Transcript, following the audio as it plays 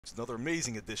It's another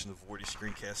amazing edition of Wardy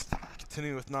Screencast.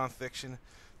 Continuing with nonfiction,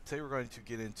 today we're going to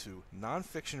get into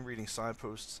nonfiction reading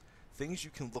signposts, things you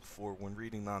can look for when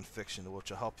reading nonfiction, which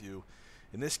will help you,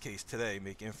 in this case today,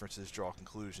 make inferences, draw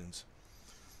conclusions.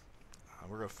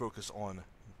 We're going to focus on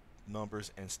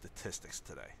numbers and statistics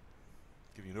today.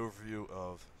 Give you an overview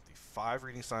of the 5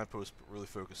 reading signposts, but really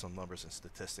focus on numbers and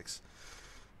statistics.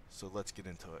 So let's get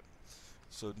into it.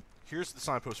 So here's the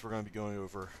signposts we're going to be going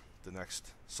over the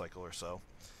next cycle or so.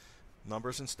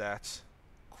 Numbers and stats,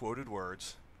 quoted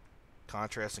words,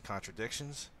 contrasts and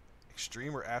contradictions,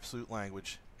 extreme or absolute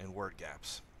language, and word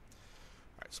gaps.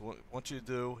 Alright, so what I want you to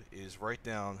do is write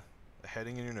down a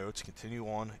heading in your notes, continue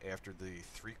on after the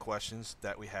 3 questions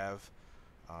that we have.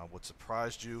 What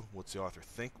surprised you, what's the author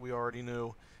think we already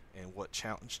knew, and what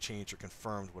challenged, changed, or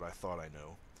confirmed what I thought I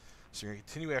knew. So you're going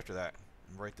to continue after that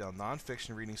and write down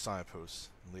nonfiction reading signposts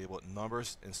and label it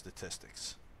numbers and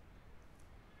statistics.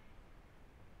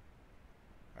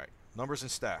 Alright, numbers and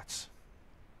stats.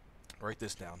 Write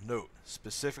this down. Note,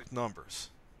 specific numbers,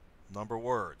 number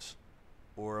words,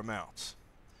 or amounts.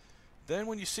 Then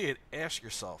when you see it, ask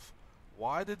yourself,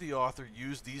 why did the author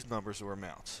use these numbers or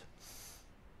amounts?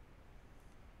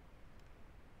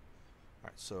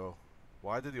 Alright, so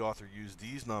why did the author use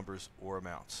these numbers or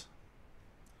amounts?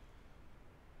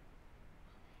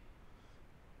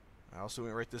 I also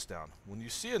want to write this down. When you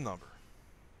see a number,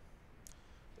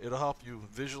 it'll help you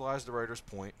visualize the writer's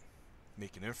point,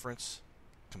 make an inference,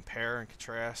 compare and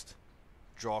contrast,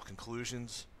 draw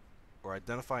conclusions, or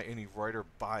identify any writer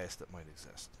bias that might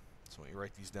exist. So I want you to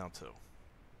write these down too.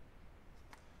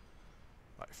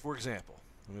 Alright, for example,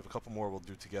 we have a couple more we'll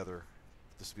do together.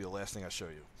 This will be the last thing I show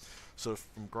you. So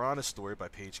from Garana's story by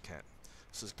Paige Kent.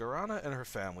 It says, Garana and her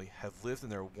family have lived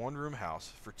in their one-room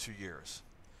house for 2 years.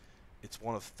 It's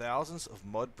one of thousands of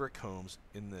mud brick homes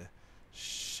in the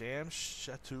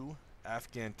Shamshatu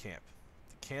Afghan camp.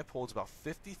 The camp holds about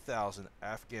 50,000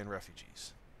 Afghan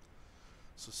refugees.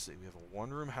 So let's see, we have a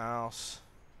one-room house,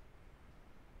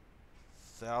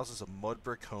 thousands of mud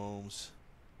brick homes.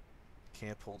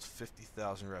 Camp holds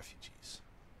 50,000 refugees.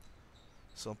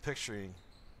 So I'm picturing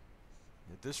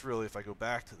this really, if I go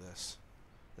back to this,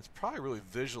 it's probably really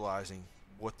visualizing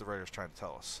what the writer's trying to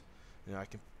tell us. You know, I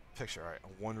can picture, alright,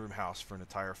 a one-room house for an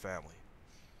entire family.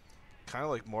 Kind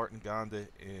of like Martin Ganda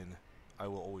in I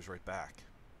Will Always Write Back.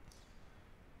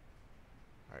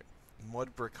 Alright,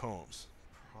 mud brick homes.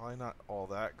 Probably not all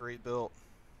that great built.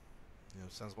 You know,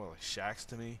 it sounds more like shacks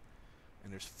to me.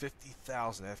 And there's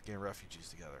 50,000 Afghan refugees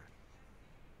together.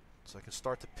 So I can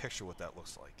start to picture what that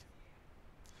looks like.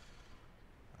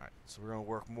 Alright, so we're going to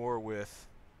work more with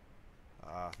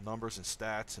numbers and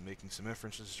stats and making some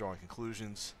inferences, drawing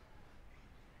conclusions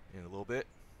in a little bit.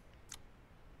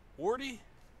 Wardy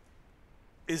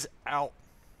is out.